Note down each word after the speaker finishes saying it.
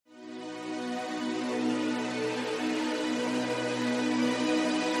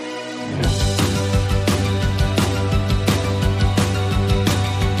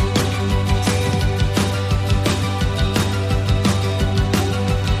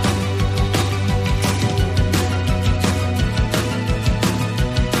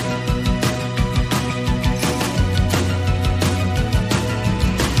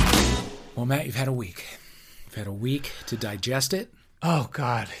to digest it? Oh,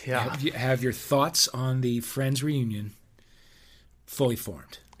 God, yeah. Have your thoughts on the Friends reunion fully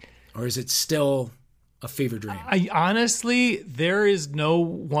formed? Or is it still a fever dream? I honestly, there is no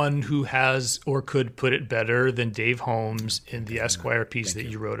one who has or could put it better than Dave Holmes in the Esquire piece that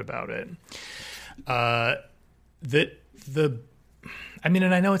you wrote about it. And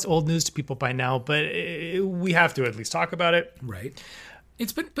I know it's old news to people by now, but we have to at least talk about it. Right.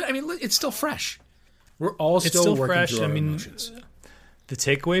 It's still fresh. We're all still working fresh. through our emotions. The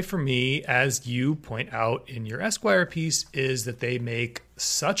takeaway for me, as you point out in your Esquire piece, is that they make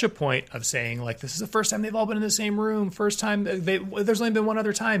such a point of saying, like, this is the first time they've all been in the same room. First time there's only been one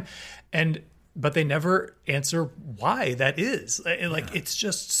other time, but they never answer why that is. It's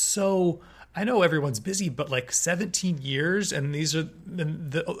just so. I know everyone's busy, but like 17 years, and these are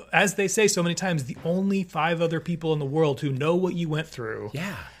as they say so many times, the only 5 other people in the world who know what you went through.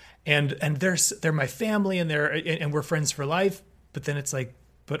 Yeah, and they're my family, and we're friends for life. But then it's like,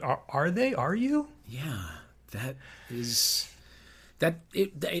 but are they? Are you? Yeah, that was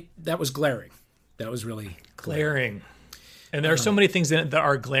glaring. That was really glaring. And there are so many things in it that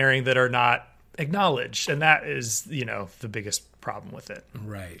are glaring that are not acknowledged, and that is, the biggest problem with it.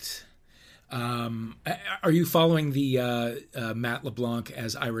 Right. Are you following the Matt LeBlanc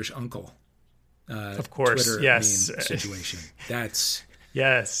as Irish Uncle? Of course, Twitter yes. meme situation. That's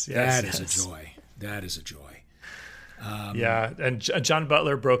yes. That is a joy. That is a joy. And John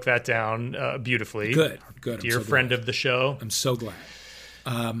Butler broke that down beautifully. Good. Dear friend of the show. I'm so glad.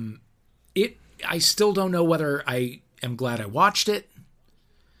 I still don't know whether I am glad I watched it.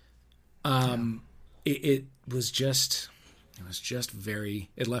 It was just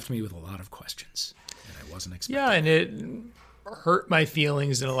it left me with a lot of questions that I wasn't expecting. Yeah, and it hurt my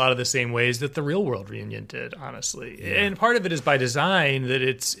feelings in a lot of the same ways that the Real World reunion did, honestly. Yeah. And part of it is by design, that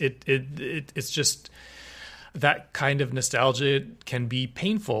it's just that kind of nostalgia can be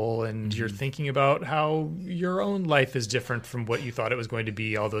painful, and you're thinking about how your own life is different from what you thought it was going to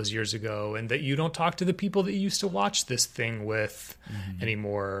be all those years ago, and that you don't talk to the people that you used to watch this thing with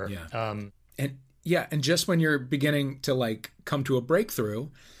anymore. Yeah. And just when you're beginning to come to a breakthrough,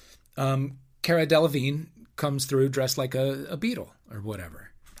 Cara Delevingne comes through dressed like a Beatle or whatever.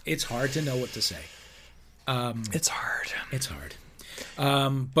 It's hard to know what to say. It's hard.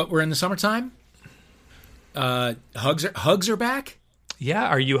 But we're in the summertime. Hugs are back. Yeah.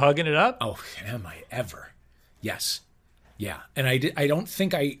 Are you hugging it up? Oh, am I ever? Yes. Yeah. And I don't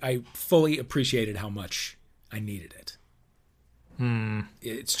think I fully appreciated how much I needed it.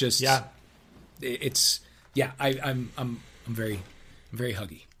 It's just, I'm very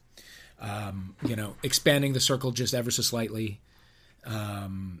huggy. Expanding the circle just ever so slightly.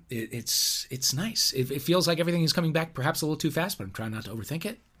 It's nice. It feels like everything is coming back perhaps a little too fast, but I'm trying not to overthink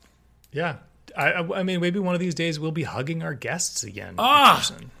it. Yeah. I mean, maybe one of these days we'll be hugging our guests again.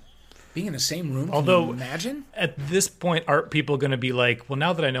 Being in the same room. Although, can you imagine? At this point, are people going to be like, well,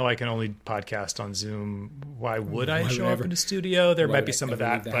 now that I know I can only podcast on Zoom, why would I show up in the studio? There might be some of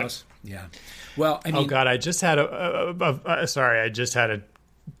that. But yeah. Well, I mean, oh God, I just had I just had an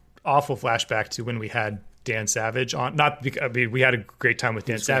awful flashback to when we had Dan Savage on. We had a great time with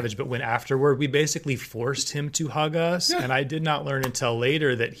Dan Savage, but when afterward we basically forced him to hug us, and I did not learn until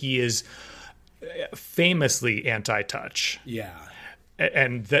later that he is famously anti-touch. Yeah.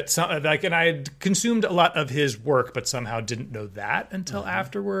 And that and I had consumed a lot of his work, but somehow didn't know that until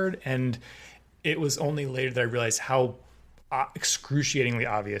afterward. And it was only later that I realized how excruciatingly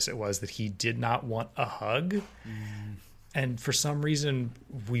obvious it was that he did not want a hug. And for some reason,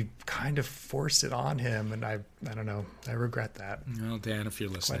 we kind of forced it on him. And I don't know. I regret that. Well, Dan, if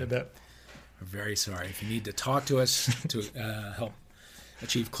you're listening, quite a bit. We're very sorry. If you need to talk to us to help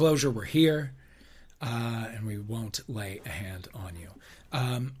achieve closure, we're here. And we won't lay a hand on you.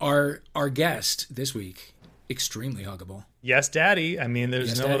 Our guest this week, extremely huggable. Yes, Daddy. I mean,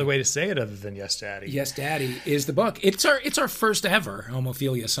 there's no other way to say it other than Yes, Daddy. Yes, Daddy is the book. It's our first ever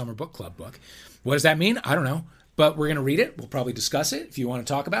Homophilia Summer Book Club book. What does that mean? I don't know. But we're going to read it. We'll probably discuss it. If you want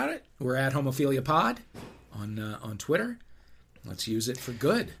to talk about it, we're at Homophilia Pod on Twitter. Let's use it for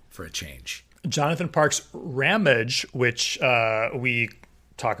good for a change. Jonathan Parks' Ramage, which we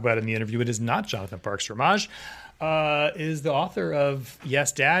talk about in the interview, it is not Jonathan Parks' Ramage, is the author of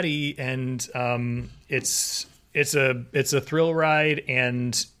Yes, Daddy, and it's a thrill ride,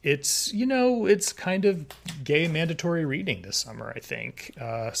 and it's kind of gay mandatory reading this summer, I think.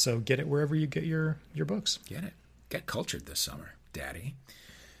 So get it wherever you get your books. Get cultured this summer, Daddy.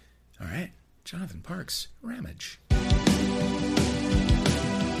 All right, Jonathan Parks, Ramage.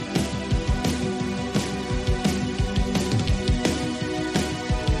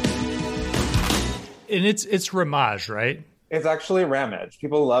 And it's Ramage, right? It's actually Ramage.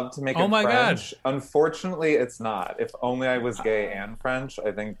 People love to make it my French. God. Unfortunately, it's not. If only I was gay and French,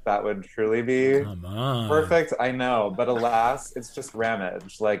 I think that would truly be Come on. perfect. I know, but alas, it's just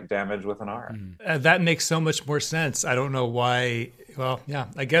Ramage, like damage with an R. That makes so much more sense. I don't know why. Well, yeah,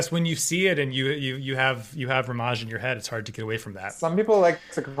 I guess when you see it and you have Ramage in your head, it's hard to get away from that. Some people like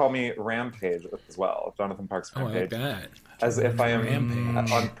to call me Rampage as well, Jonathan Parks Oh, I Rampage, like that. as if I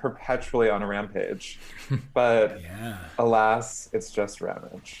am perpetually on a rampage. But Yeah. alas, it's just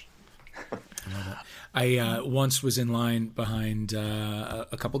Ramage. I once was in line behind a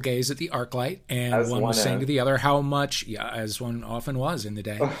couple gays at the ArcLight, and As one was one saying is. to the other how much, as one often was in the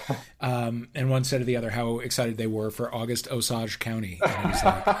day, and one said to the other how excited they were for August Osage County. And I was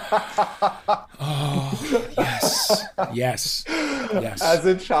like, oh, yes. As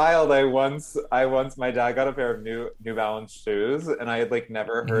a child, I once my dad got a pair of New Balance shoes, and I had like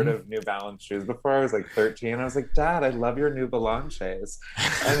never heard of New Balance shoes before. I was like 13. I was like, Dad, I love your New Balances,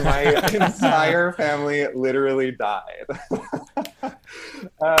 and my entire family literally died.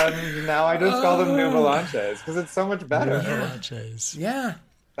 And now I just call them New Balances because it's so much better. Yeah.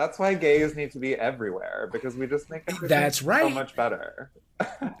 That's why gays need to be everywhere, because we just make everything That's right. so much better.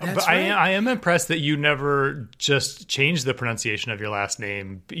 But I am impressed that you never just changed the pronunciation of your last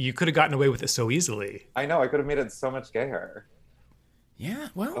name. You could have gotten away with it so easily. I know, I could have made it so much gayer. Yeah,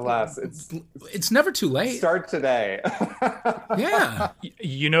 well, Alas, it's never too late. Start today. Yeah.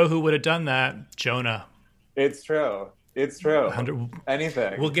 You know who would have done that? Jonah. It's true. It's true. 100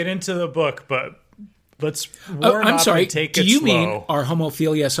 Anything. We'll get into the book, but let's Oh, warm I'm up sorry. and take Do it you slow. mean our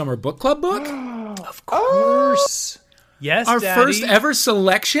Homophilia Summer Book Club book? Of course. Yes, Our Daddy. first ever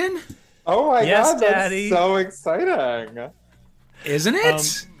selection? Oh my Yes, God, that's Daddy. so exciting. Isn't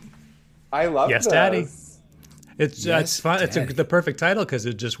it? I love Yes, this. Daddy. It's Yes, fun. It's Daddy. the perfect title because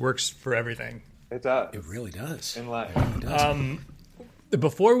it just works for everything. It does. It really does. In life.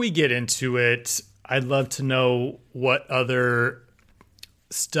 Before we get into it, I'd love to know what other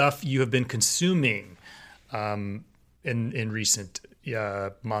stuff you have been consuming in recent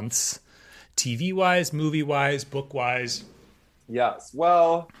months, TV wise, movie wise, book wise. Yes.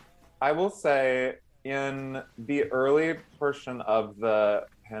 Well, I will say in the early portion of the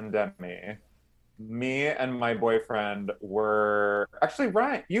pandemic, me and my boyfriend were actually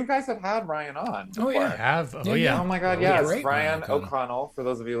Ryan. You guys had Ryan on. Oh, before. yeah. Oh yeah. Oh my God, Yeah, yes. great. Ryan Ryan O'Connell, for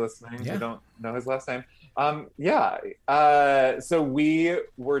those of you listening Yeah. who don't know his last name. So we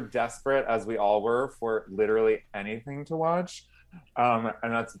were desperate, as we all were, for literally anything to watch. And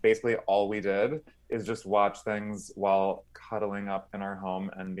that's basically all we did, is just watch things while cuddling up in our home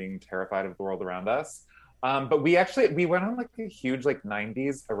and being terrified of the world around us. But we went on like a huge like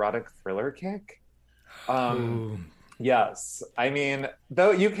 90s erotic thriller kick. Yes. I mean, though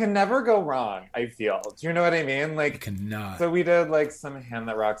you can never go wrong, I feel. Do you know what I mean? You Like, cannot. so we did like some Hand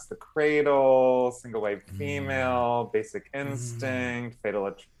That Rocks the Cradle, Single Wave Female, Basic Instinct, Fatal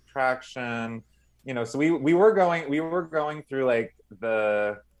Attraction. You know, so we were going through like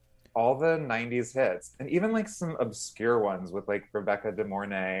all the 90s hits, and even like some obscure ones with like Rebecca De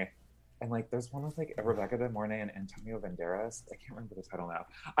Mornay. And like, there's one with like Rebecca De Mornay and Antonio Banderas. I can't remember the title now.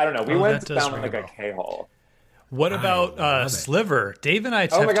 I don't know. We went that does down ring like a a bell. K-hole. What I about love it. Sliver? Dave and I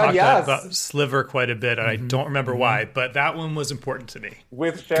have Oh my God, talked yes. about Sliver quite a bit, and I don't remember why, but that one was important to me.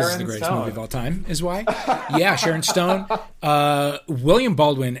 With Because it's Sharon the greatest Stone. movie of all time, is why. Yeah, Sharon Stone. William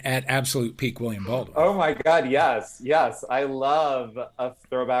Baldwin at absolute peak William Baldwin. Oh my God, yes. I love a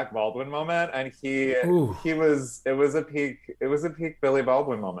throwback Baldwin moment, and it was a peak Billy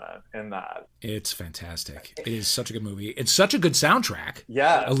Baldwin moment in that. It's fantastic. It is such a good movie. It's such a good soundtrack.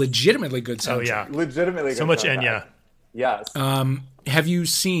 Yes. A legitimately good soundtrack. Oh yeah, Legitimately so good much soundtrack. Enya. Yes. Have you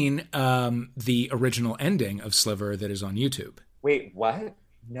seen the original ending of Sliver that is on YouTube? Wait, what?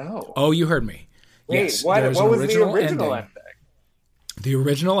 No. Oh, you heard me. Wait, Yes, what there's was an the original ending? The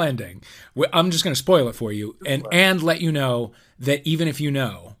original ending. I'm just going to spoil it for you and let you know that even if you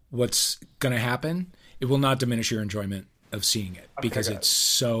know what's going to happen, it will not diminish your enjoyment of seeing it because good. it's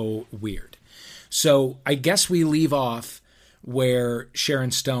so weird. So I guess we leave off where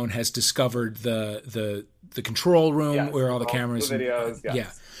Sharon Stone has discovered the control room Yes, where all the with cameras, the videos,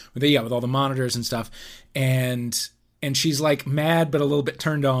 yes. with all the monitors and stuff, and she's like mad but a little bit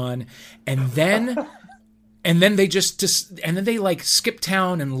turned on, and then they just and then they like skip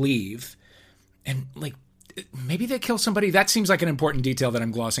town and leave, and like maybe they kill somebody. That seems like an important detail that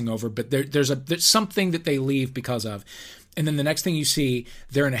I'm glossing over, but there's something that they leave because of. And then the next thing you see,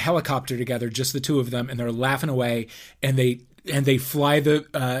 they're in a helicopter together, just the two of them, and they're laughing away, and they fly the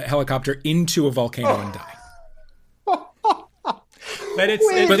helicopter into a volcano and die. But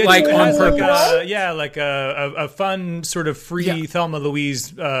it's But, like, on has like purpose. like a fun sort of free Yeah. Thelma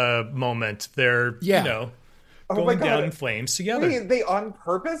Louise moment. They're Yeah. Oh my going God. down in flames together. Wait, they on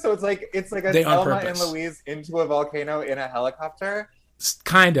purpose? So it's like a They on Thelma and purpose. Louise into a volcano in a helicopter?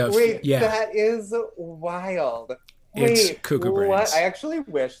 Kind of. Wait, yeah. that is wild. It's Wait, cuckoo what? brains. I actually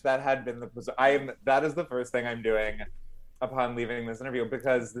wish that had been that is the first thing I'm doing upon leaving this interview,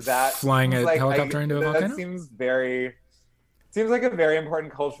 because that Flying seems a helicopter into a that volcano? seems like a very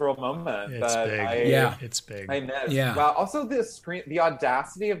important cultural moment It's that big. Yeah. It's big. I miss. Yeah. Wow. Also, the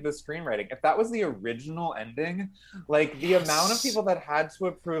audacity of the screenwriting. If that was the original ending, like the amount of people that had to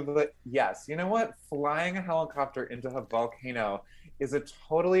approve that, yes, you know what? Flying a helicopter into a volcano is a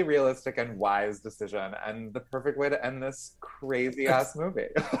totally realistic and wise decision, and the perfect way to end this crazy ass movie.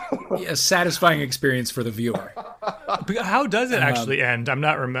 A satisfying experience for the viewer. But how does it actually end? I'm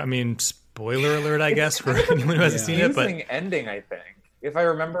not. I mean, spoiler alert, I guess, for anyone who hasn't seen it. But Amazing ending, I think, if I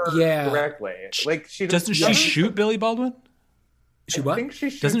remember Yeah. correctly. Like she doesn't she shoot Billy Baldwin? She I what? think she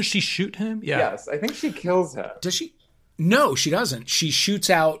shoots, Doesn't she shoot him? Yeah. Yes, I think she kills him. Does she? No, she doesn't. She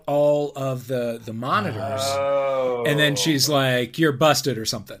shoots out all of the monitors, Oh. and then she's like, "You're busted" or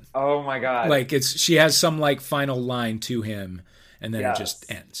something. Oh my god. Like she has some like final line to him, and then Yes. it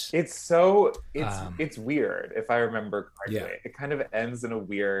just ends. It's weird if I remember correctly. Yeah. It kind of ends in a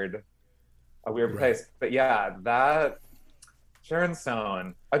weird place. But yeah, that Sharon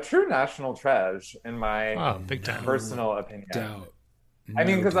Stone, a true national treasure in my Oh, big time. personal opinion. Doubt. I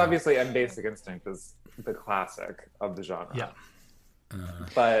mean, No because doubt. obviously, and Basic Instinct is the classic of the genre. Yeah.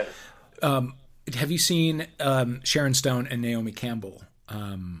 But Have you seen Sharon Stone and Naomi Campbell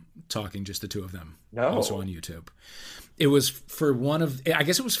talking, just the two of them? No. Also on YouTube. It was for I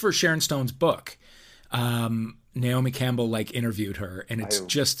guess it was for Sharon Stone's book. Naomi Campbell like interviewed her, and it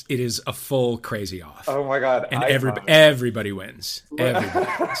is a full crazy off. oh my god, And icons. everybody wins.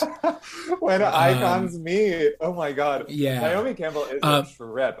 Everybody wins. When icons meet, oh my god. Yeah. Naomi Campbell is a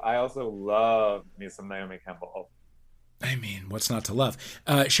trip. I also love me some Naomi Campbell. I mean, what's not to love?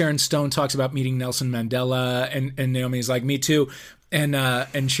 Sharon Stone talks about meeting Nelson Mandela, and Naomi's like, me too.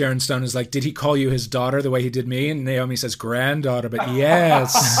 And Sharon Stone is like, did he call you his daughter the way he did me? And Naomi says, granddaughter, but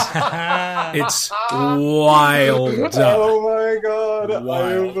yes. It's wild. Oh my god,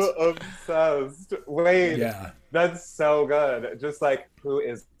 Wild. I'm obsessed. Wait, Yeah. that's so good. Just like, who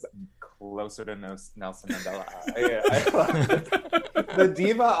is closer to Nelson Mandela? I love it. The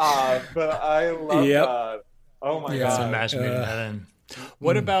diva off, but I love Yep. that. Oh my Yeah. It's god. a match made in heaven.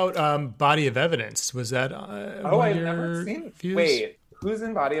 What about Body of Evidence? Was that Oh, one I've of never your seen. views? Wait, who's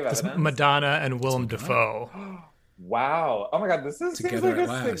in Body of It's Evidence? Madonna and Willem Dafoe. Wow. Oh my god, seems Together like at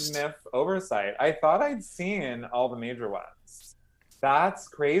a last. significant oversight. I thought I'd seen all the major ones. That's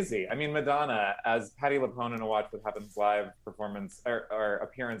crazy. I mean, Madonna, as Patti LuPone in a Watch What Happens Live performance or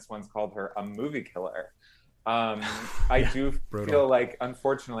appearance once called her a movie killer. I do brutal. feel like,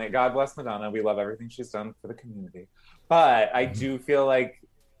 unfortunately, God bless Madonna. We love everything she's done for the community. But I do feel like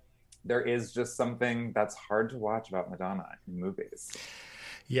there is just something that's hard to watch about Madonna in movies.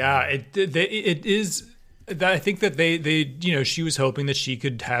 Yeah, it is. I think that they she was hoping that she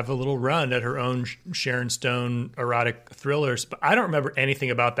could have a little run at her own Sharon Stone erotic thrillers, but I don't remember anything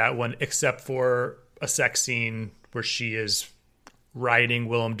about that one except for a sex scene where she is riding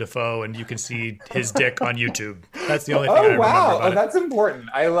Willem Dafoe and you can see his dick on YouTube. That's the only thing I Oh remember wow, about it. that's important.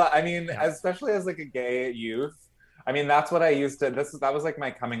 I mean, especially as like a gay youth. I mean, that's what I used to. That was like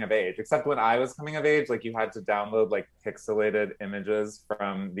my coming of age. Except when I was coming of age, like you had to download like pixelated images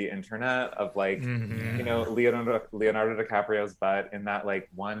from the internet of like Leonardo DiCaprio's butt in that like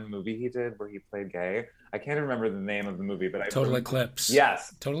one movie he did where he played gay. I can't remember the name of the movie, but Total Eclipse.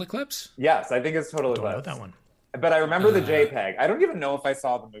 Yes, Total Eclipse? yes, I think it's Total Don't know Eclipse. that one. But I remember the JPEG. I don't even know if I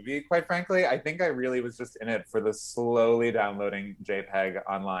saw the movie, quite frankly. I think I really was just in it for the slowly downloading JPEG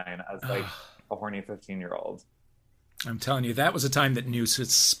online as like a horny 15-year-old. I'm telling you, that was a time that knew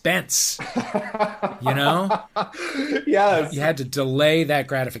suspense. You know? Yes. You had to delay that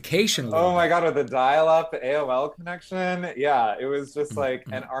gratification a little Oh my bit. God, with the dial-up AOL connection. Yeah, it was just like,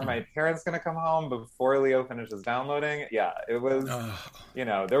 and are my parents going to come home before Leo finishes downloading? Yeah, it was,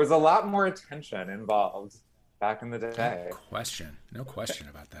 there was a lot more attention involved back in the day. No question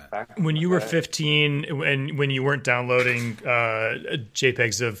about that. When you were 15 and when you weren't downloading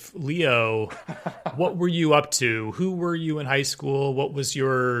JPEGs of Leo, what were you up to? Who were you in high school? What was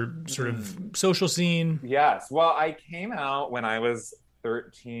your sort of social scene? Yes. Well, I came out when I was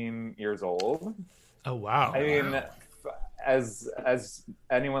 13 years old. Oh, wow. I mean, as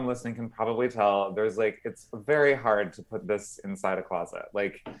anyone listening can probably tell, there's like, it's very hard to put this inside a closet.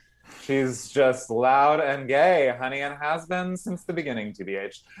 Like, She's just loud and gay, honey, and has been since the beginning,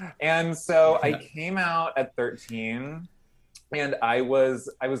 TBH. And so I came out at 13, and I was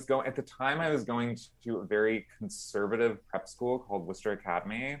going at the time. I was going to a very conservative prep school called Worcester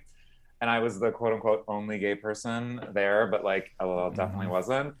Academy, and I was the quote unquote only gay person there. But like, well, definitely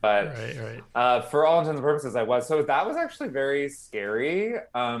wasn't. But for all intents and purposes, I was. So that was actually very scary.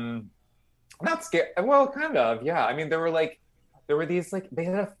 Not scary. Well, kind of. Yeah. I mean, there were these like they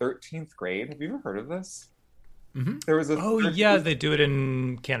had a 13th grade. Have you ever heard of this? Mm-hmm. There was a yeah, they do it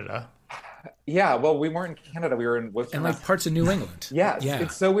in Canada. Yeah, well, we weren't in Canada. We were in Worcester. And like parts of New England. Yes, yeah.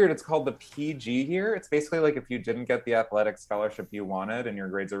 It's so weird. It's called the PG here. It's basically like if you didn't get the athletic scholarship you wanted and your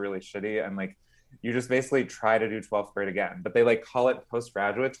grades are really shitty, and like you just basically try to do 12th grade again. But they like call it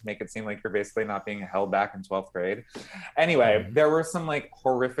postgraduate to make it seem like you're basically not being held back in 12th grade. Anyway, there were some like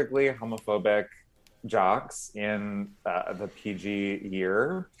horrifically homophobic jocks in the PG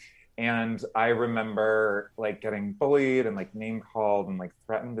year. And I remember like getting bullied and like name called and like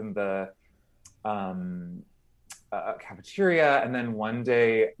threatened in the cafeteria. And then one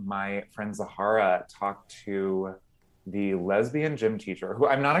day my friend Zahara talked to the lesbian gym teacher, who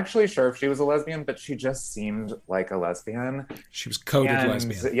I'm not actually sure if she was a lesbian, but she just seemed like a lesbian. She was coded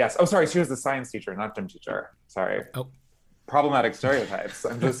lesbian. Yes. Oh, sorry. She was the science teacher, not gym teacher. Sorry. Oh. Problematic stereotypes.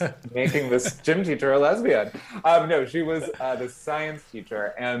 I'm just making this gym teacher a lesbian. No, she was the science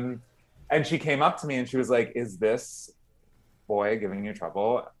teacher. And she came up to me and she was like, "Is this boy giving you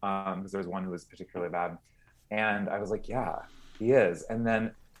trouble?" Because there was one who was particularly bad. And I was like, "Yeah, he is." And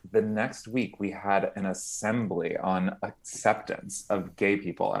then the next week we had an assembly on acceptance of gay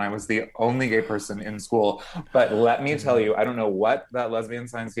people. And I was the only gay person in school. But let me tell you, I don't know what that lesbian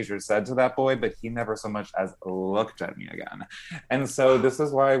science teacher said to that boy, but he never so much as looked at me again. And so this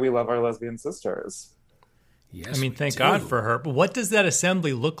is why we love our lesbian sisters. Yes, I mean, thank God for her. But what does that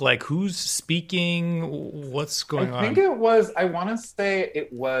assembly look like? Who's speaking? What's going on? I think it was, I want to say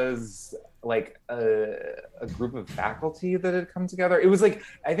it was like a group of faculty that had come together. It was like,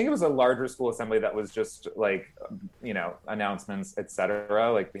 I think it was a larger school assembly that was just like, you know, announcements,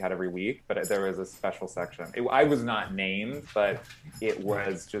 etc. Like we had every week, but there was a special section. I was not named, but it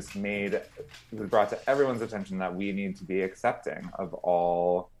was just it was brought to everyone's attention that we need to be accepting of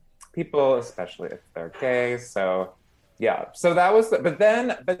all people, especially if they're gay. So yeah, so that was, but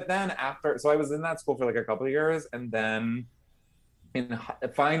then after, so I was in that school for like a couple of years, and then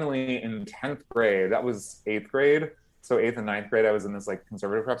finally in 10th grade, that was 8th grade. So 8th and 9th grade, I was in this like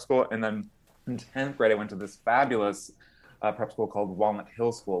conservative prep school. And then in 10th grade, I went to this fabulous prep school called Walnut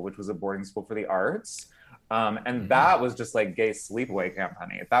Hill School, which was a boarding school for the arts. And that was just like gay sleepaway camp,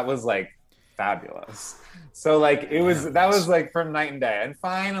 honey. That was like fabulous. So like that was like from night and day. And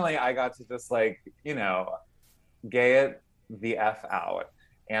finally I got to just like, you know, gay it the F out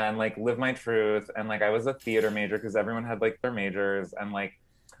and like live my truth. And like I was a theater major because everyone had like their majors, and like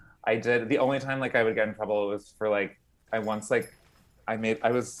the only time like I would get in trouble was for like I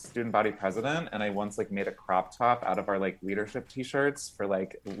was student body president, and I once like made a crop top out of our like leadership t-shirts for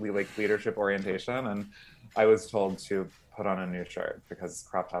like leadership orientation, and I was told to put on a new shirt because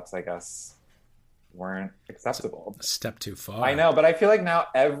crop tops, I guess, weren't acceptable. A step too far. I know, but I feel like now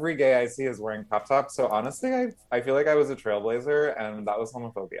every gay I see is wearing crop tops. So honestly, I feel like I was a trailblazer, and that was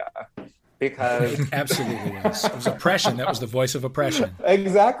homophobia. Because it absolutely was. It was oppression. That was the voice of oppression.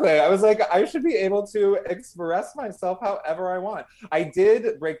 Exactly. I was like, I should be able to express myself however I want. I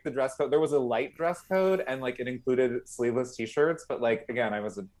did break the dress code. There was a light dress code, and like it included sleeveless t-shirts, but like again, I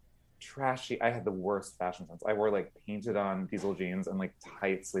had the worst fashion sense. I wore like painted on diesel jeans and like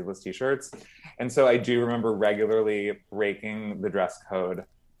tight sleeveless t-shirts. And so I do remember regularly breaking the dress code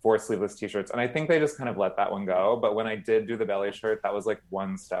for sleeveless t-shirts. And I think they just kind of let that one go. But when I did do the belly shirt, that was like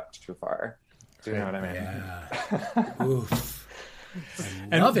one step too far. Do you know what I mean? Yeah. Oof.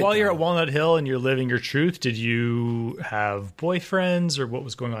 And while you're at Walnut Hill and you're living your truth, did you have boyfriends, or what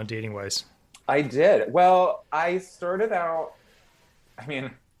was going on dating wise? I did. Well, I started out,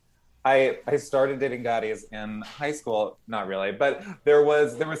 I started dating gaddies in high school, not really, but there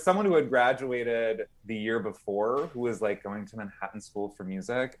was someone who had graduated the year before who was like going to Manhattan School for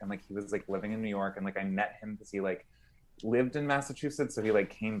Music, and like he was like living in New York, and like I met him because he like lived in Massachusetts, so he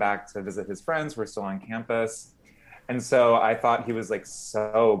like came back to visit his friends who were still on campus. And so I thought he was like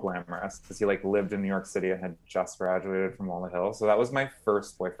so glamorous because he like lived in New York City and had just graduated from Walnut Hill. So that was my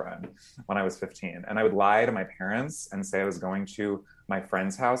first boyfriend when I was 15. And I would lie to my parents and say I was going to my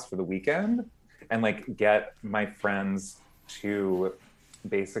friend's house for the weekend and like get my friends to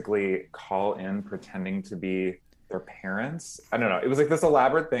basically call in pretending to be their parents. I don't know. It was like this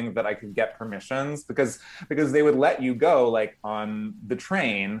elaborate thing that I could get permissions because they would let you go like on the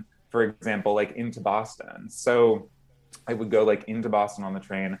train for example, like into Boston. So I would go like into Boston on the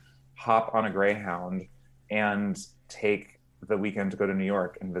train, hop on a Greyhound, and take the weekend to go to New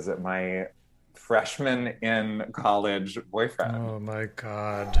York and visit my freshman in college boyfriend. Oh my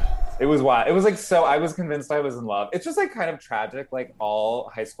God. It was wild. It was like, so I was convinced I was in love. It's just like kind of tragic, like all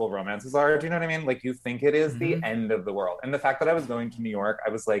high school romances are. Do you know what I mean? Like you think it is the end of the world. And the fact that I was going to New York, I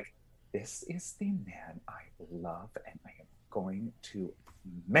was like, this is the man I love and I am going to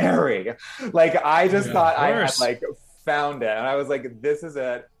marry. Like I just thought I had like found it. And I was like, this is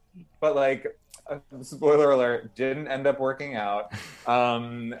it. But like, spoiler alert, didn't end up working out.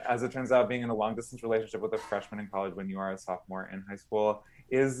 As it turns out, being in a long distance relationship with a freshman in college when you are a sophomore in high school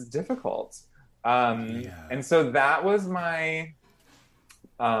is difficult. And so that was my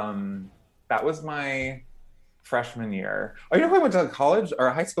freshman year. Oh, you know who I went to college or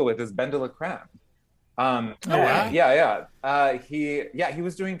high school with is Ben de la Creme. Wow. He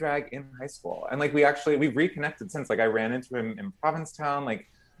was doing drag in high school. And like we've reconnected since. Like I ran into him in Provincetown like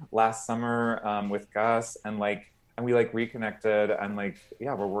last summer with Gus, and we like reconnected, and like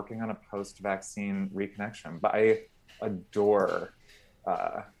we're working on a post-vaccine reconnection. But I adore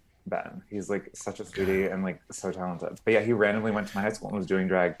Ben. He's like such a sweetie and like so talented. But yeah, he randomly went to my high school and was doing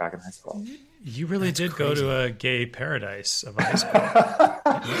drag back in high school. You really did go to a gay paradise of a high I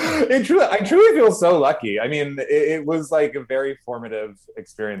school. truly feel so lucky. I mean, it was like a very formative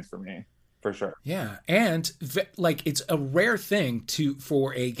experience for me, for sure. Yeah, and like it's a rare thing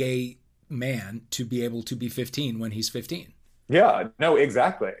for a gay man to be able to be 15 when he's 15. Yeah, no,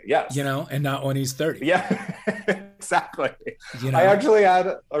 exactly. Yes. You know, and not when he's 30. Yeah, exactly. You know? I actually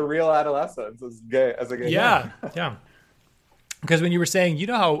had a real adolescence as a gay Yeah, man. yeah. Because when you were saying, you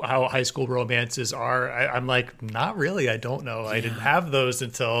know how high school romances are, I'm like, not really. I don't know. I didn't have those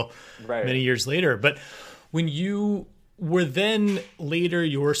until many years later. But when you were then later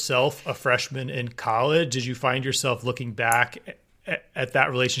yourself a freshman in college, did you find yourself looking back at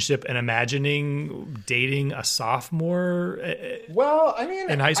that relationship and imagining dating a sophomore? Well, I mean,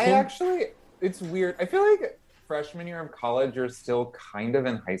 in high school, it's weird. I feel like freshman year of college, you're still kind of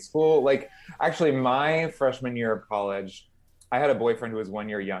in high school. Like, actually, my freshman year of college, I had a boyfriend who was 1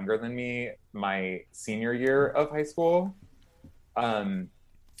 year younger than me. My senior year of high school, and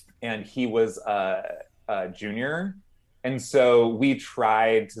he was a junior, and so we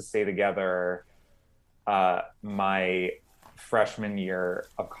tried to stay together. My freshman year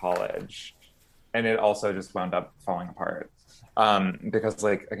of college, and it also just wound up falling apart because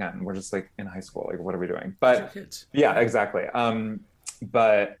like again we're just like in high school, like what are we doing? But yeah, exactly.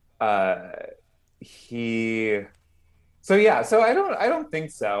 But so I don't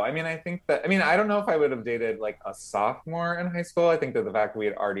think so. I mean, I don't know if I would have dated like a sophomore in high school. I think that the fact that we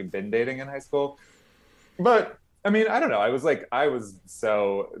had already been dating in high school, but I mean, I don't know. It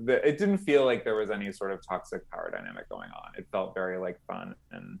didn't feel like there was any sort of toxic power dynamic going on. It felt very like fun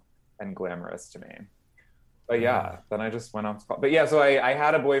and glamorous to me. But yeah, then I just went off to college. But yeah, so I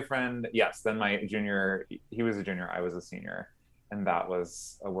had a boyfriend. Yes, then my junior, he was a junior, I was a senior. And that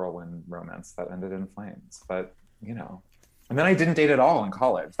was a whirlwind romance that ended in flames. But, you know, and then I didn't date at all in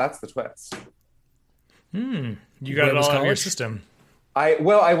college. That's the twist. You got it all out of your system. I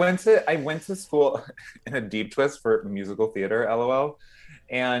went to school in a deep twist for musical theater, LOL.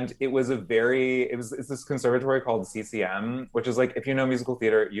 And it's this conservatory called CCM, which is like, if you know musical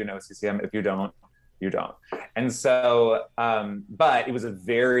theater, you know CCM. If you don't, you don't. And so, but it was a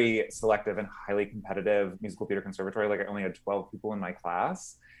very selective and highly competitive musical theater conservatory. Like I only had 12 people in my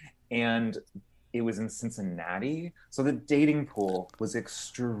class, and it was in Cincinnati. So the dating pool was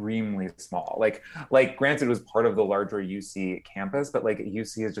extremely small. Like granted, it was part of the larger UC campus, but like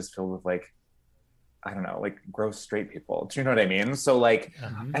UC is just filled with like, I don't know, like gross straight people. Do you know what I mean? So like,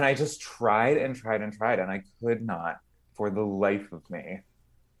 and I just tried and tried and tried, and I could not for the life of me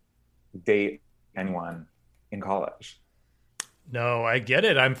date anyone in college. No, I get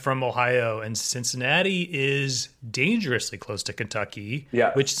it. I'm from Ohio, and Cincinnati is dangerously close to Kentucky,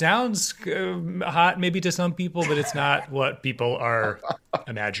 which sounds hot maybe to some people, but it's not what people are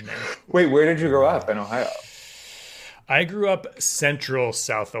imagining. Wait, where did you grow up in Ohio? I grew up central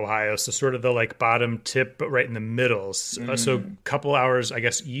South Ohio, so sort of the like bottom tip, but right in the middle. So a couple hours, I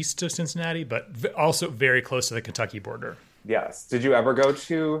guess, east of Cincinnati, but also very close to the Kentucky border. Yes. Did you ever go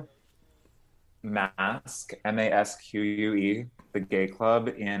to Masque, MASQUE, the gay club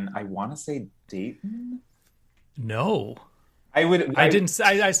in, I want to say Dayton? No.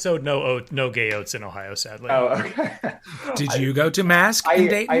 I sowed no gay oats in Ohio, sadly. Oh, okay. Did you go to Masque in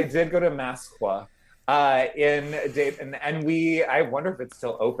Dayton? I did go to Masque. in Dayton, and I wonder if it's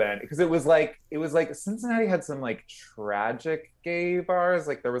still open because it was like Cincinnati had some like tragic gay bars.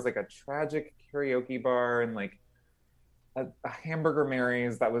 Like there was like a tragic karaoke bar and like a Hamburger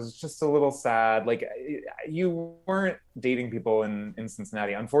Mary's that was just a little sad. Like you weren't dating people in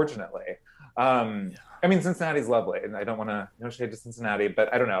Cincinnati, unfortunately. I mean, Cincinnati's lovely, and I don't want to no shade to Cincinnati,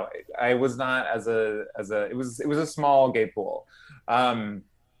 but I don't know. I was not it was a small gay pool.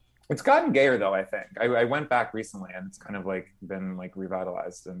 It's gotten gayer though, I think. I went back recently and it's kind of like been like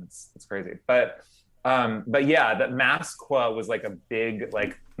revitalized and it's crazy. But yeah, that Masqua was like a big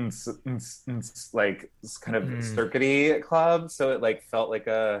like like kind of circuity club. So it like felt like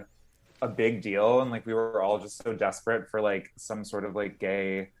a big deal. And like we were all just so desperate for like some sort of like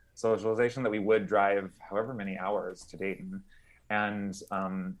gay socialization that we would drive however many hours to Dayton. And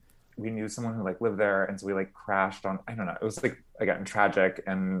we knew someone who like lived there, and so we like crashed on, I don't know, it was like again tragic.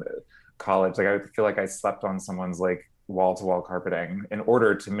 And college, like I feel like I slept on someone's like wall-to-wall carpeting in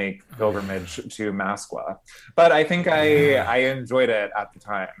order to make pilgrimage to Masqua. But I think I enjoyed it at the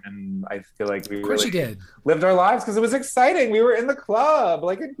time, and I feel like we really lived our lives because it was exciting. We were in the club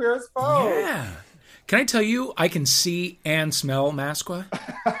like in Queer as Folk. Yeah. Can I tell you, I can see and smell Masqua.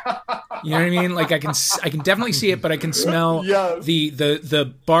 You know what I mean? Like I can definitely see it, but I can smell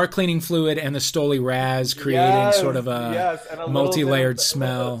the bar cleaning fluid and the Stoli Raz creating sort of a multi-layered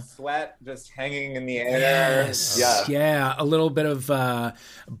smell. Sweat just hanging in the air. Yes. Yeah. A little bit of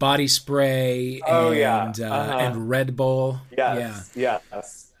body spray and Red Bull. Yes.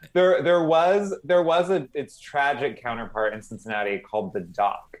 There was its tragic counterpart in Cincinnati called the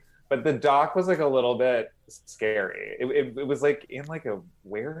Dock. But the Dock was like a little bit scary. It was like in like a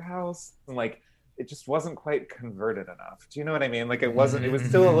warehouse, and like it just wasn't quite converted enough. Do you know what I mean? Like it wasn't. It was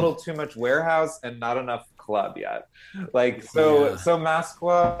still a little too much warehouse and not enough club yet. Like so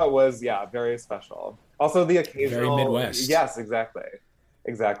Masqua was very special. Also the occasional very Midwest. Yes, exactly.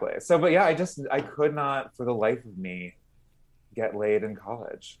 So, but yeah, I could not for the life of me get laid in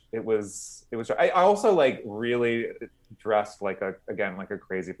college. It was. I also like really dressed like a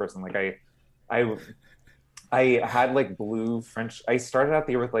crazy person. Like I had like blue French. I started out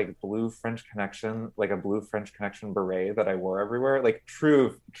the year with like blue French Connection, like a blue French Connection beret that I wore everywhere. Like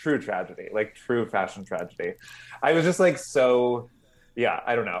true tragedy, like true fashion tragedy. I was just like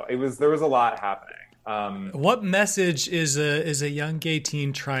I don't know. There was a lot happening. What message is a young gay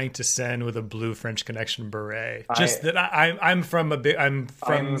teen trying to send with a blue French Connection beret? Just that I'm from a bigger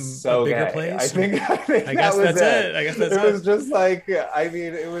gay. place. I think I guess that's it. I guess that's it. It was just like, I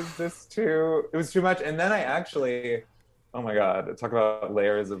mean, it was too much. And then I actually, oh my God, talk about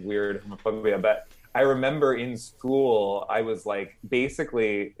layers of weird homophobia. But I remember in school, I was like,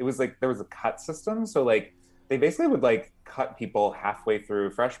 basically, it was like there was a cut system. So like they basically would like cut people halfway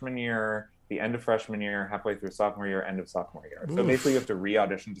through freshman year, the end of freshman year, halfway through sophomore year, end of sophomore year. So basically you have to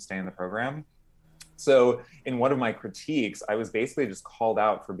re-audition to stay in the program. So in one of my critiques, I was basically just called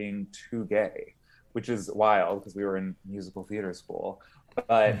out for being too gay, which is wild because we were in musical theater school.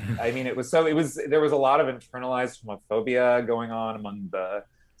 But I mean, there was a lot of internalized homophobia going on among the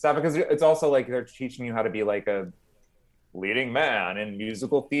staff, because it's also like they're teaching you how to be like a leading man in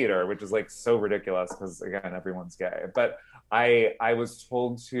musical theater, which is like so ridiculous because again, everyone's gay. But I was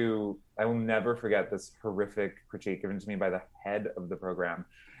told I will never forget this horrific critique given to me by the head of the program.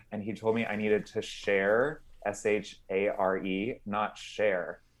 And he told me I needed to share, S-H-A-R-E, not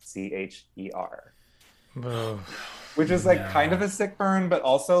share, C-H-E-R. Oh, which is like kind of a sick burn, but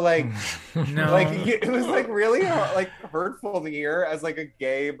also like, like it was like really like hurtful to hear as like a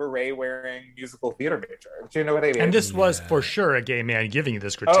gay beret wearing musical theater major. Do you know what I mean? And this was for sure a gay man giving you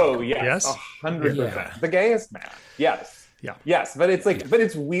this critique. Oh yes, 100%. The gayest man. Yes. Yeah. Yes, but it's like, but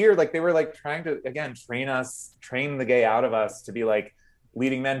it's weird. Like they were like trying to again train the gay out of us to be like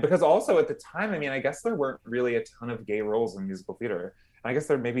leading men, because also at the time, I mean, I guess there weren't really a ton of gay roles in musical theater. And I guess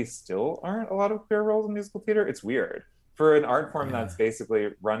there maybe still aren't a lot of queer roles in musical theater. It's weird for an art form that's basically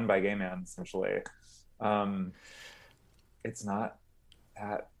run by gay men essentially. It's not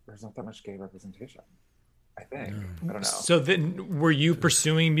that there's not that much gay representation, I think. I don't know. So then, were you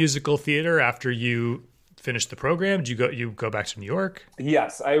pursuing musical theater after you finished the program? Did you go back to New York?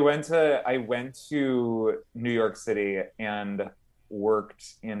 Yes, I went to New York City and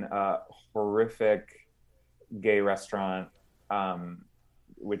worked in a horrific gay restaurant,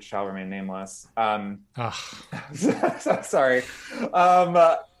 which shall remain nameless. Sorry.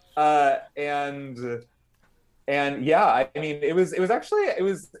 And yeah, I mean, it was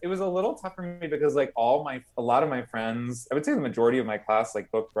a little tough for me because like a lot of my friends, I would say the majority of my class like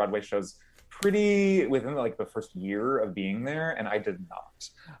booked Broadway shows pretty within like the first year of being there, and I did not.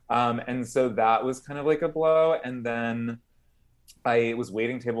 And so that was kind of like a blow. And then I was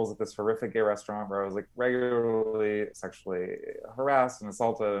waiting tables at this horrific gay restaurant where I was like regularly sexually harassed and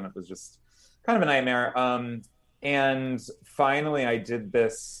assaulted, and it was just kind of a nightmare. And finally, I did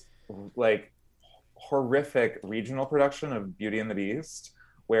this like horrific regional production of Beauty and the Beast,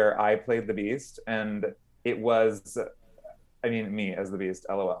 where I played the Beast, and it was, I mean, me as the Beast,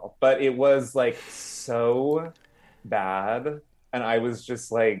 LOL. But it was like so bad, and I was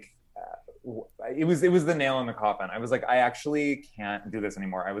just like, it was the nail in the coffin. I was like, I actually can't do this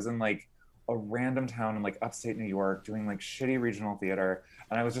anymore. I was in like a random town in like upstate New York doing like shitty regional theater,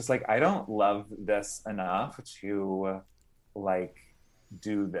 and I was just like, I don't love this enough to like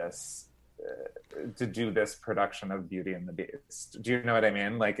do this to do this production of Beauty and the Beast. Do you know what I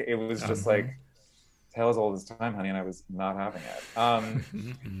mean? Like it was just like tale as old as time, honey, and I was not having it.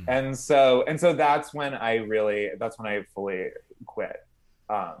 And so that's when I fully quit.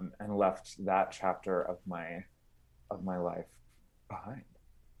 And left that chapter of my life behind.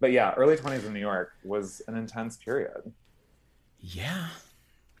 But yeah, early 20s in New York was an intense period. Yeah.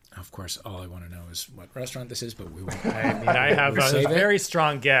 Of course, all I want to know is what restaurant this is, but we won't. I mean, I have a very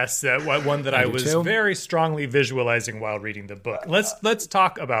strong guess that one that I was very strongly visualizing while reading the book. Let's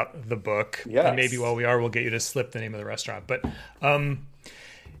talk about the book. Yes. And maybe while we are, we'll get you to slip the name of the restaurant. But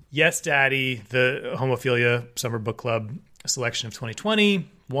Yes, Daddy, the Homophilia Summer Book Club selection of 2021,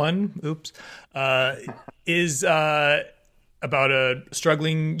 is about a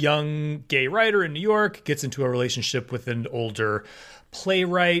struggling young gay writer in New York, gets into a relationship with an older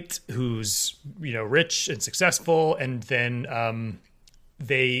playwright who's, rich and successful. And then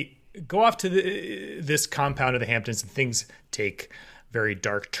they go off to this compound of the Hamptons, and things take a very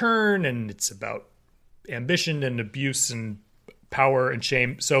dark turn, and it's about ambition and abuse and power and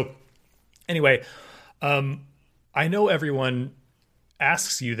shame. So anyway, I know everyone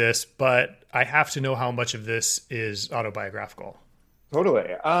asks you this, but I have to know how much of this is autobiographical.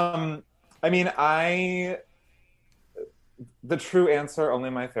 Totally. The true answer, only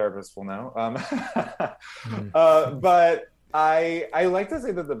my therapist will know. But I like to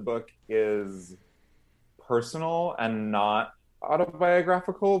say that the book is personal and not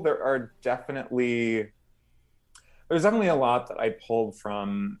autobiographical. There's definitely a lot that I pulled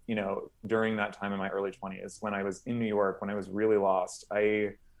from, during that time in my early 20s when I was in New York, when I was really lost.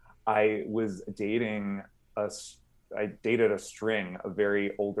 I was dating a string of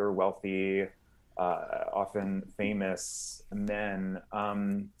very older, wealthy, often famous men,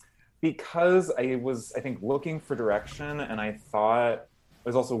 because I was, I think, looking for direction, and I thought I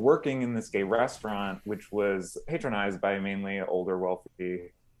was also working in this gay restaurant, which was patronized by mainly older,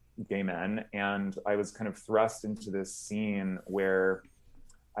 wealthy gay men, and I was kind of thrust into this scene where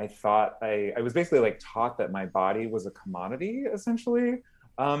I thought I was basically like taught that my body was a commodity, essentially,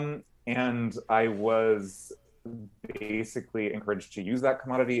 and I was basically encouraged to use that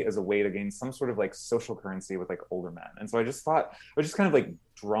commodity as a way to gain some sort of like social currency with like older men. And so I just thought I was just kind of like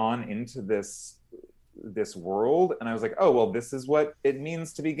drawn into this world, and I was like, oh well, this is what it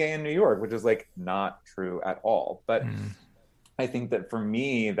means to be gay in New York, which is like not true at all. But I think that for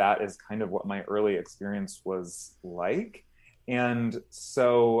me, that is kind of what my early experience was like. And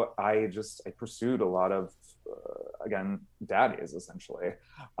so I pursued a lot of, again, daddies, essentially.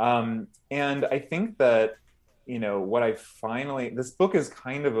 And I think that, this book is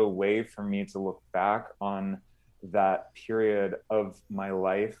kind of a way for me to look back on that period of my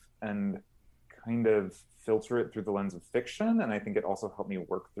life and kind of filter it through the lens of fiction. And I think it also helped me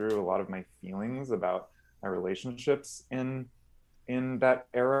work through a lot of my feelings about my relationships in that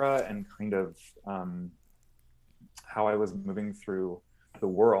era, and kind of how I was moving through the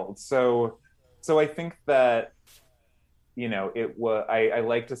world. So I think that, it was, I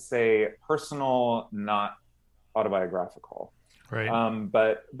like to say personal, not autobiographical. Right.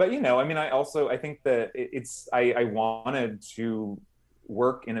 But I think that I wanted to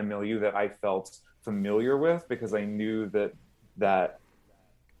work in a milieu that I felt familiar with, because I knew that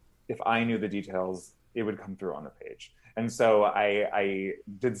if I knew the details, it would come through on the page. And so I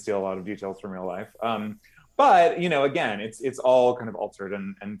did steal a lot of details from real life. But, again, it's all kind of altered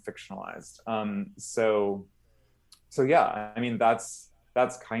and fictionalized. So yeah, I mean, that's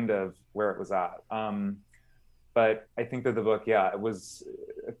kind of where it was at. But I think that the book, it was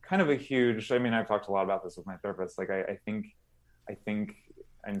kind of a huge, I've talked a lot about this with my therapist. Like, I think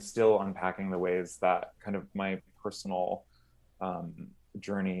I'm still unpacking the ways that kind of my personal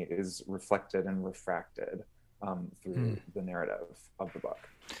journey is reflected and refracted through the narrative of the book.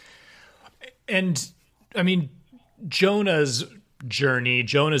 And I mean, Jonah's journey,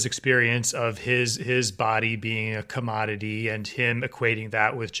 Jonah's experience of his body being a commodity and him equating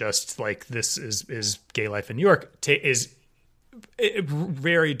that with just like this is gay life in New York is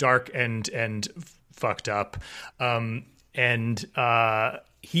very dark and fucked up.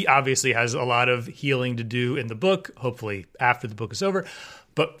 He obviously has a lot of healing to do in the book, hopefully after the book is over.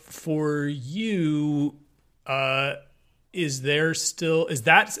 But for you, is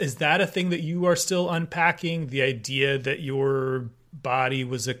that a thing that you are still unpacking? The idea that your body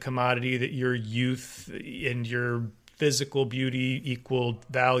was a commodity, that your youth and your physical beauty equaled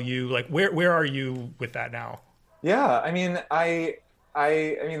value. Like where are you with that now? Yeah, I mean, I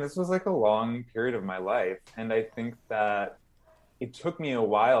mean, this was like a long period of my life, and I think that it took me a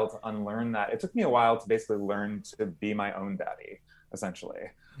while to unlearn that. It took me a while to basically learn to be my own daddy, essentially.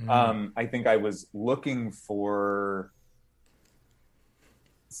 I think I was looking for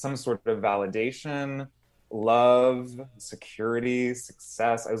some sort of validation, love, security,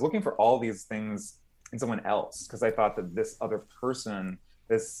 success. I was looking for all these things in someone else because I thought that this other person,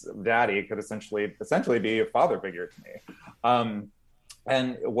 this daddy, could essentially be a father figure to me.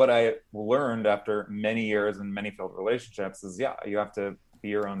 And what I learned after many years and many failed relationships is, yeah, you have to be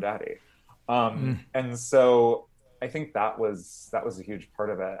your own daddy. And so I think that was a huge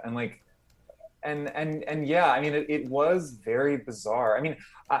part of it. And like, and yeah, I mean, it was very bizarre. I mean,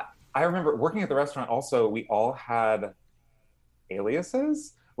 I remember working at the restaurant also, we all had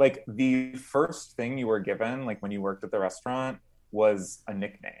aliases. Like the first thing you were given, like when you worked at the restaurant, was a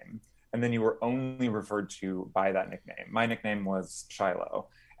nickname. And then you were only referred to by that nickname. My nickname was Shiloh.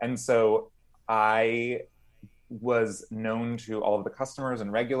 And so I was known to all of the customers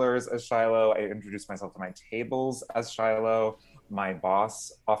and regulars as Shiloh. I introduced myself to my tables as Shiloh. My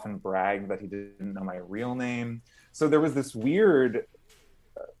boss often bragged that he didn't know my real name. So there was this weird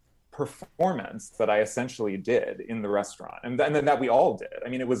performance that I essentially did in the restaurant. And then that we all did. I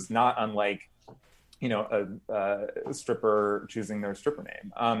mean, it was not unlike, you know, a stripper choosing their stripper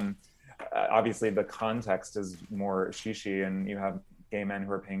name. Obviously the context is more shishi and you have gay men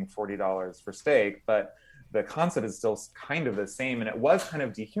who are paying $40 for steak, but the concept is still kind of the same. And it was kind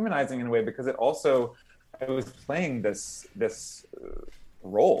of dehumanizing in a way because I was playing this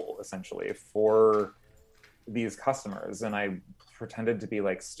role essentially for these customers. And I pretended to be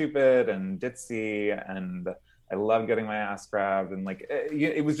like stupid and ditzy and I love getting my ass grabbed. And like,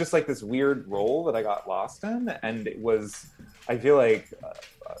 it was just like this weird role that I got lost in. And it was, I feel like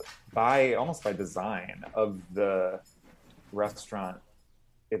almost by design of the restaurant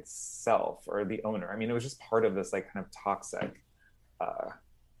itself or the owner. I mean, it was just part of this like kind of toxic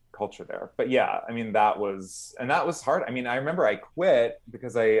culture there. But yeah, I mean, that was hard. I mean, I remember I quit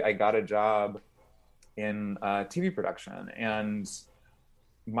because I got a job in TV production and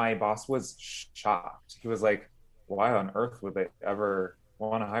my boss was shocked. He was like, why on earth would they ever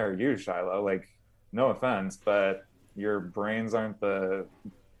want to hire you, Shiloh? Like, no offense, but your brains aren't the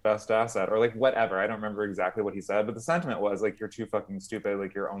best asset, or like whatever. I don't remember exactly what he said, but the sentiment was like, you're too fucking stupid.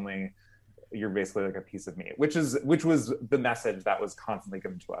 Like you're basically like a piece of meat, which was the message that was constantly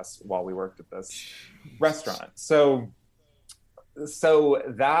given to us while we worked at this restaurant. So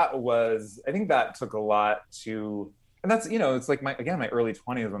that was, I think that took a lot to, and that's, you know, it's like my early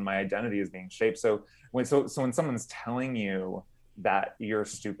 20s when my identity is being shaped. So when someone's telling you that you're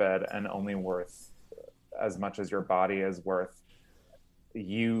stupid and only worth as much as your body is worth,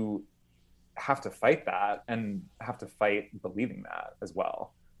 you have to fight that and have to fight believing that as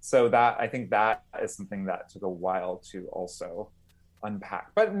well. So that, I think that is something that took a while to also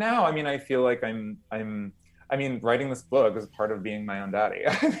unpack. But now, I mean, I feel like I mean, writing this book is part of being my own daddy.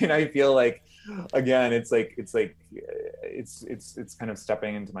 I mean, I feel like, again, it's kind of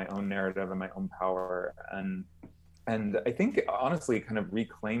stepping into my own narrative and my own power. And I think honestly kind of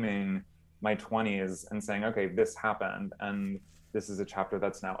reclaiming my 20s and saying, okay, this happened and this is a chapter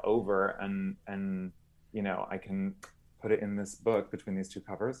that's now over. And, you know, I can put it in this book between these two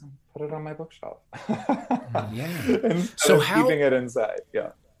covers and put it on my bookshelf. Yeah. So keeping it inside.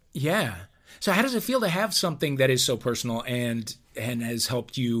 Yeah. Yeah. So how does it feel to have something that is so personal and has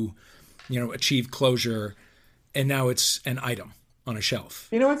helped you, you know, achieve closure, and now it's an item on a shelf,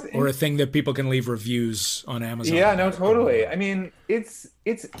 you know, or a thing that people can leave reviews on Amazon? Yeah, no, totally. I mean, it's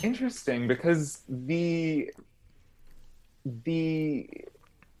interesting because the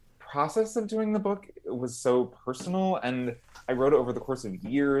process of doing the book was so personal, and I wrote it over the course of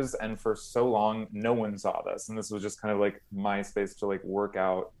years, and for so long, no one saw this, and this was just kind of like my space to like work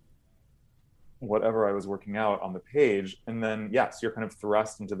out whatever I was working out on the page. And then, yes, you're kind of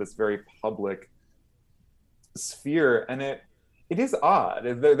thrust into this very public sphere. And it is odd.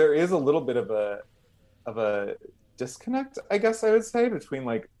 There is a little bit of a disconnect, I guess I would say, between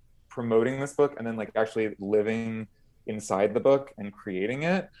like promoting this book and then like actually living inside the book and creating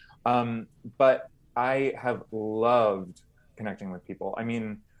it. But I have loved connecting with people. I mean,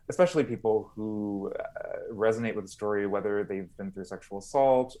 especially people who resonate with the story, whether they've been through sexual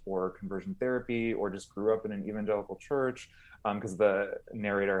assault or conversion therapy or just grew up in an evangelical church, because the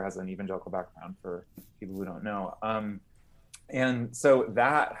narrator has an evangelical background for people who don't know. And so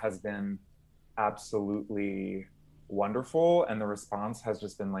that has been absolutely wonderful. And the response has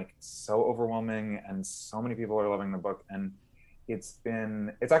just been like so overwhelming, and so many people are loving the book. And it's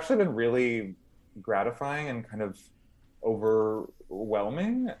actually been really gratifying and kind of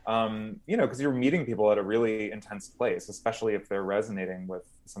overwhelming, because you're meeting people at a really intense place, especially if they're resonating with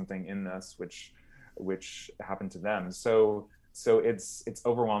something in this, which happened to them. So it's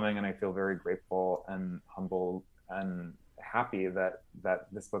overwhelming, and I feel very grateful and humbled and happy that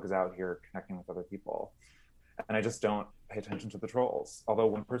this book is out here connecting with other people. And I just don't pay attention to the trolls. Although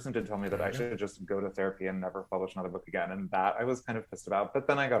one person did tell me that I should just go to therapy and never publish another book again. And that I was kind of pissed about, but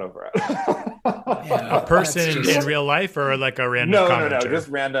then I got over it. Yeah, a person in real life or like a random commenter? No, just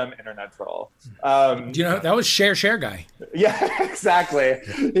random internet troll. That was Share guy. Yeah, exactly.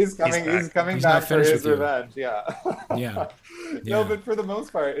 He's coming back for his revenge. Yeah. Yeah. No, but for the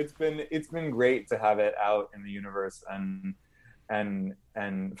most part, it's been great to have it out in the universe and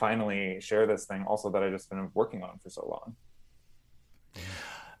finally share this thing also that I've just been working on for so long.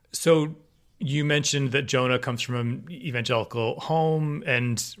 So you mentioned that Jonah comes from an evangelical home,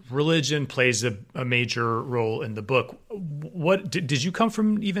 and religion plays a major role in the book. What did you come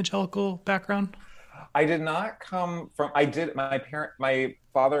from evangelical background? I did not come from, my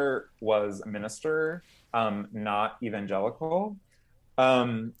father was a minister, not evangelical.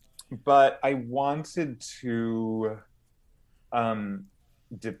 But I wanted to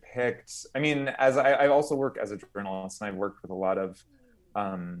depict, I mean, as I also work as a journalist, and I've worked with a lot of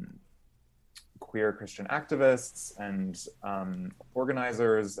queer Christian activists and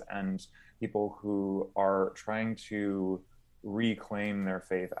organizers and people who are trying to reclaim their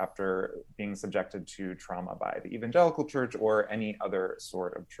faith after being subjected to trauma by the evangelical church or any other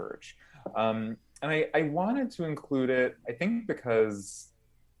sort of church. And I wanted to include it, I think because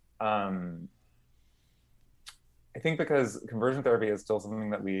conversion therapy is still something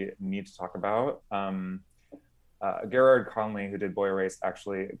that we need to talk about. Gerard Conley, who did Boy Erased,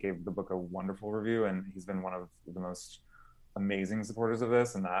 actually gave the book a wonderful review, and he's been one of the most amazing supporters of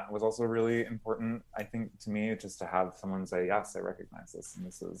this. And that was also really important, I think, to me, just to have someone say, yes, I recognize this. And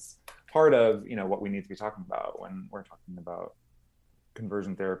this is part of, what we need to be talking about when we're talking about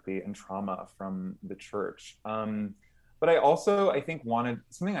conversion therapy and trauma from the church. But I also, I think, wanted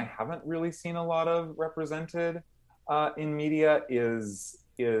something I haven't really seen a lot of represented in media is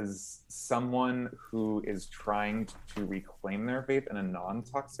someone who is trying to reclaim their faith in a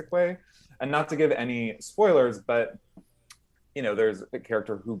non-toxic way. And not to give any spoilers, but there's a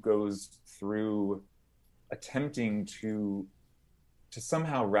character who goes through attempting to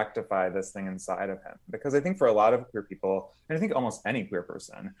somehow rectify this thing inside of him. Because I think for a lot of queer people, and I think almost any queer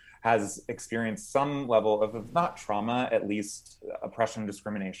person, has experienced some level of, if not trauma, at least oppression,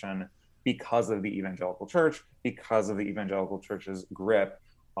 discrimination, because of the evangelical church, because of the evangelical church's grip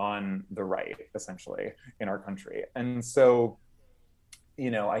on the right, essentially, in our country. And so,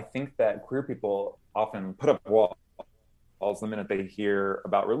 I think that queer people often put up walls the minute they hear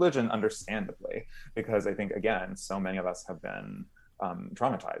about religion, understandably, because I think, again, so many of us have been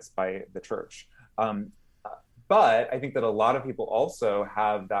traumatized by the church. But I think that a lot of people also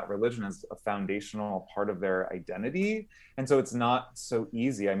have that religion as a foundational part of their identity. And so it's not so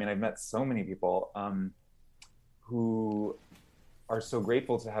easy. I mean, I've met so many people who are so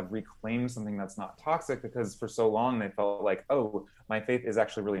grateful to have reclaimed something that's not toxic, because for so long they felt like, oh, my faith is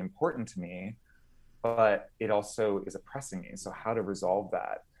actually really important to me, but it also is oppressing me. So how to resolve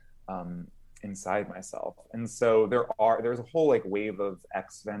that inside myself? And so there's a whole wave of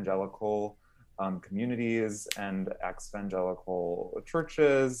ex-evangelical communities and ex-evangelical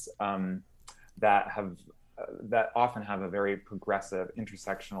churches that often have a very progressive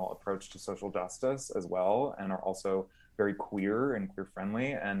intersectional approach to social justice as well, and are also very queer and queer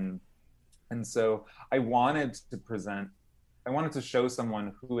friendly. And so I wanted to show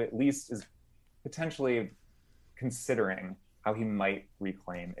someone who at least is potentially considering how he might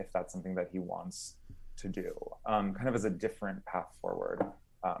reclaim, if that's something that he wants to do, kind of as a different path forward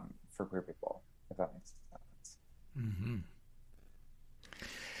for queer people, if that makes sense. Mm-hmm.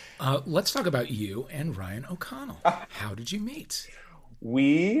 Let's talk about you and Ryan O'Connell. How did you meet?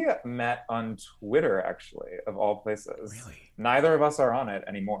 We met on Twitter, actually, of all places. Really? Neither of us are on it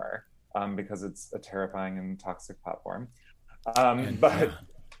anymore. because it's a terrifying and toxic platform. And,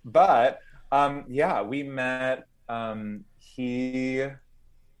 But yeah. yeah, we met. He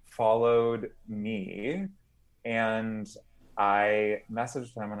followed me, and I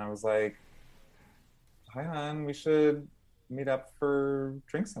messaged him, and I was like, "Hi, hon, we should meet up for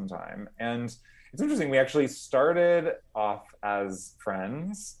drinks sometime." And it's interesting. We actually started off as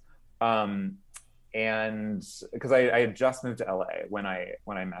friends, um, and because I had just moved to LA when I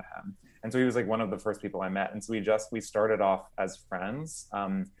met him, and so he was like one of the first people I met, and so we started off as friends,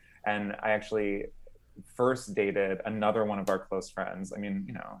 and I actually first dated another one of our close friends. I mean,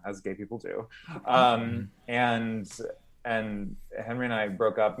 as gay people do, and Henry and I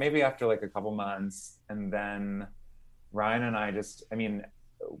broke up maybe after like a couple months, and then Ryan and I just, I mean,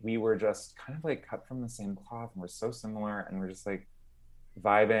 we were just kind of like cut from the same cloth, and we're so similar, and we're just like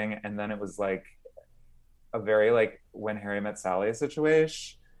vibing, and then it was like a very like When Harry Met Sally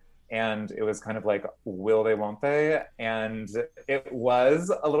situation. And it was kind of like, will they, won't they? And it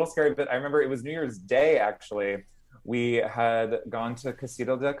was a little scary, but I remember it was New Year's Day, actually. We had gone to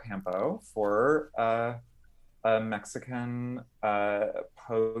Casito del Campo for a Mexican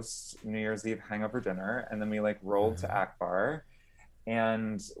post New Year's Eve hangover dinner. And then we like rolled to Akbar.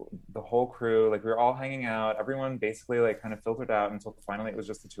 And the whole crew, like we were all hanging out. Everyone basically like kind of filtered out until finally it was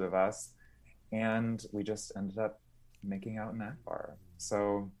just the two of us. And we just ended up making out in Akbar.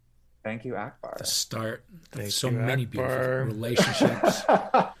 So thank you, Akbar. The start Thank of so you, many Akbar. beautiful relationships.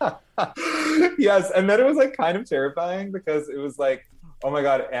 Yes, and then it was like kind of terrifying because it was like, oh my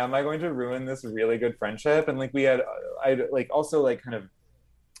God, am I going to ruin this really good friendship? And like I'd like also like kind of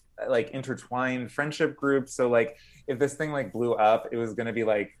like intertwined friendship groups. So like if this thing like blew up, it was going to be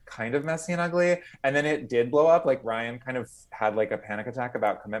like kind of messy and ugly. And then it did blow up. Like Ryan kind of had like a panic attack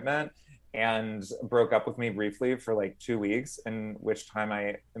about commitment and broke up with me briefly for like 2 weeks, in which time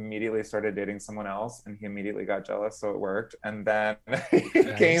I immediately started dating someone else, and he immediately got jealous, so it worked. And then he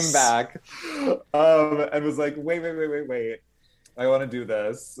came back and was like, wait, I want to do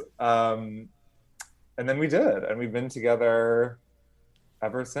this. And then we did, and we've been together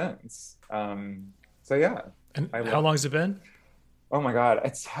ever since. So yeah. And how long has it been? Oh my God,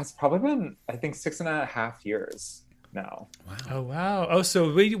 it's probably been, I think, 6.5 years now. Wow. Oh wow! Oh, so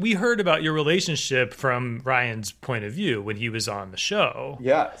we heard about your relationship from Ryan's point of view when he was on the show.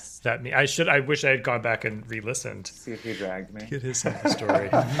 Yes. I wish I had gone back and re-listened. See if he dragged me. Get his side of the story.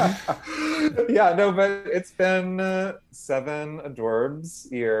 Yeah, no, but it's been 7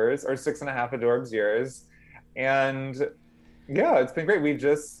 adorbs years, or 6.5 adorbs years, and yeah, it's been great. We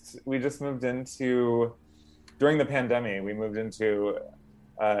just moved into, during the pandemic, we moved into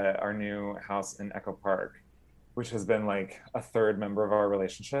our new house in Echo Park, which has been like a third member of our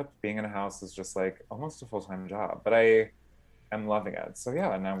relationship. Being in a house is just like almost a full-time job, but I am loving it. So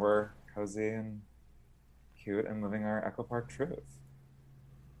yeah, now we're cozy and cute and living our Echo Park truth.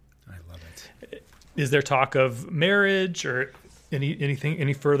 I love it. Is there talk of marriage or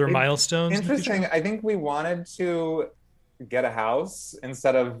any further milestones? Interesting. I think we wanted to get a house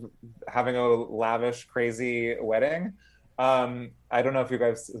instead of having a lavish, crazy wedding. I don't know if you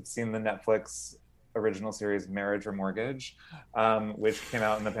guys have seen the Netflix original series Marriage or Mortgage, which came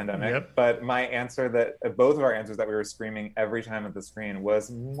out in the pandemic. Yep. But my answer both of our answers that we were screaming every time at the screen was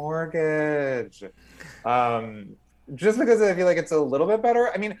mortgage. Just because I feel like it's a little bit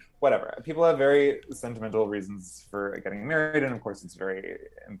better. I mean, whatever. People have very sentimental reasons for getting married, and of course it's very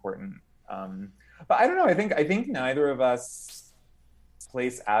important. But I don't know. I think neither of us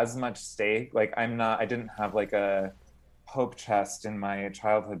place as much stake. Like I didn't have like a hope chest in my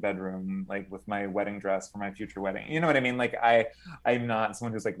childhood bedroom, like with my wedding dress for my future wedding. You know what I mean? Like I'm not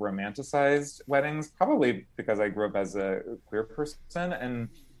someone who's like romanticized weddings, probably because I grew up as a queer person.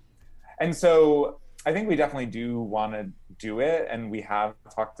 And so I think we definitely do want to do it. And we have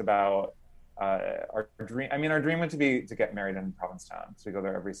talked about our dream. I mean, our dream would to get married in Provincetown. So we go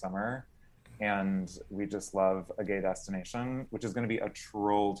there every summer. And we just love a gay destination, which is going to be a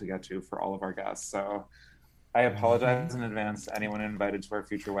troll to get to for all of our guests. So I apologize in advance to anyone invited to our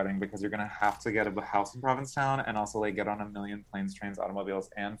future wedding, because you're going to have to get a house in Provincetown and also like get on a million planes, trains, automobiles,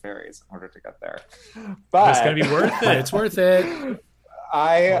 and ferries in order to get there. But it's going to be worth it. It's worth it.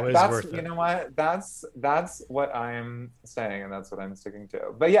 You know what? That's what I'm saying, and that's what I'm sticking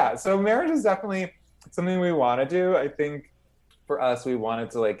to. But yeah, so marriage is definitely something we want to do. I think for us, we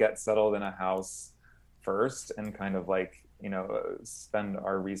wanted to like get settled in a house first and kind of like, spend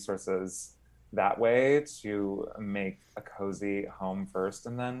our resources that way to make a cozy home first,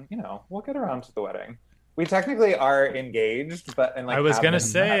 and then we'll get around to the wedding. we technically are engaged, but and like I was have gonna been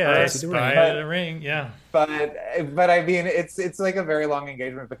say forever. I spied a ring. Yeah. But I mean, it's like a very long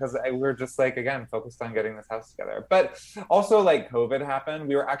engagement because we're just like again focused on getting this house together. But also like COVID happened.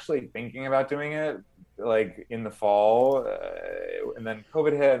 We were actually thinking about doing it like in the fall, and then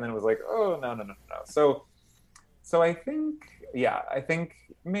COVID hit, and then it was like, oh no. So I think I think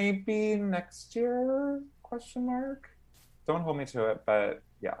maybe next year? Question mark. Don't hold me to it, but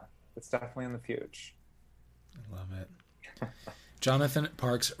yeah, it's definitely in the future. I love it. Jonathan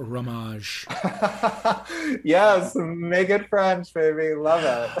Parks Ramage. Yes, make it French, baby. Love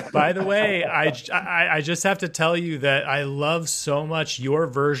it. By the way, I just have to tell you that I love so much your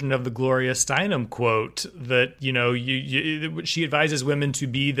version of the Gloria Steinem quote that, you know, she advises women to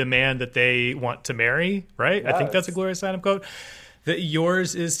be the man that they want to marry, right? Yes. I think that's a Gloria Steinem quote. That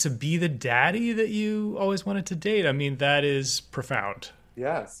yours is to be the daddy that you always wanted to date. I mean, that is profound.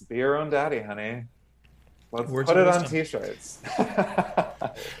 Yes, be your own daddy, honey. Let's Words put it on t-shirts.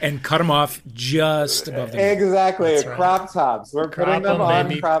 And cut them off just above the knee. Exactly. That's right. Crop tops. We're putting them on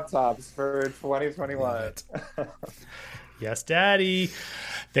baby. crop tops for 2021. Yes, daddy.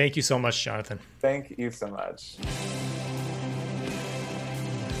 Thank you so much, Jonathan. Thank you so much.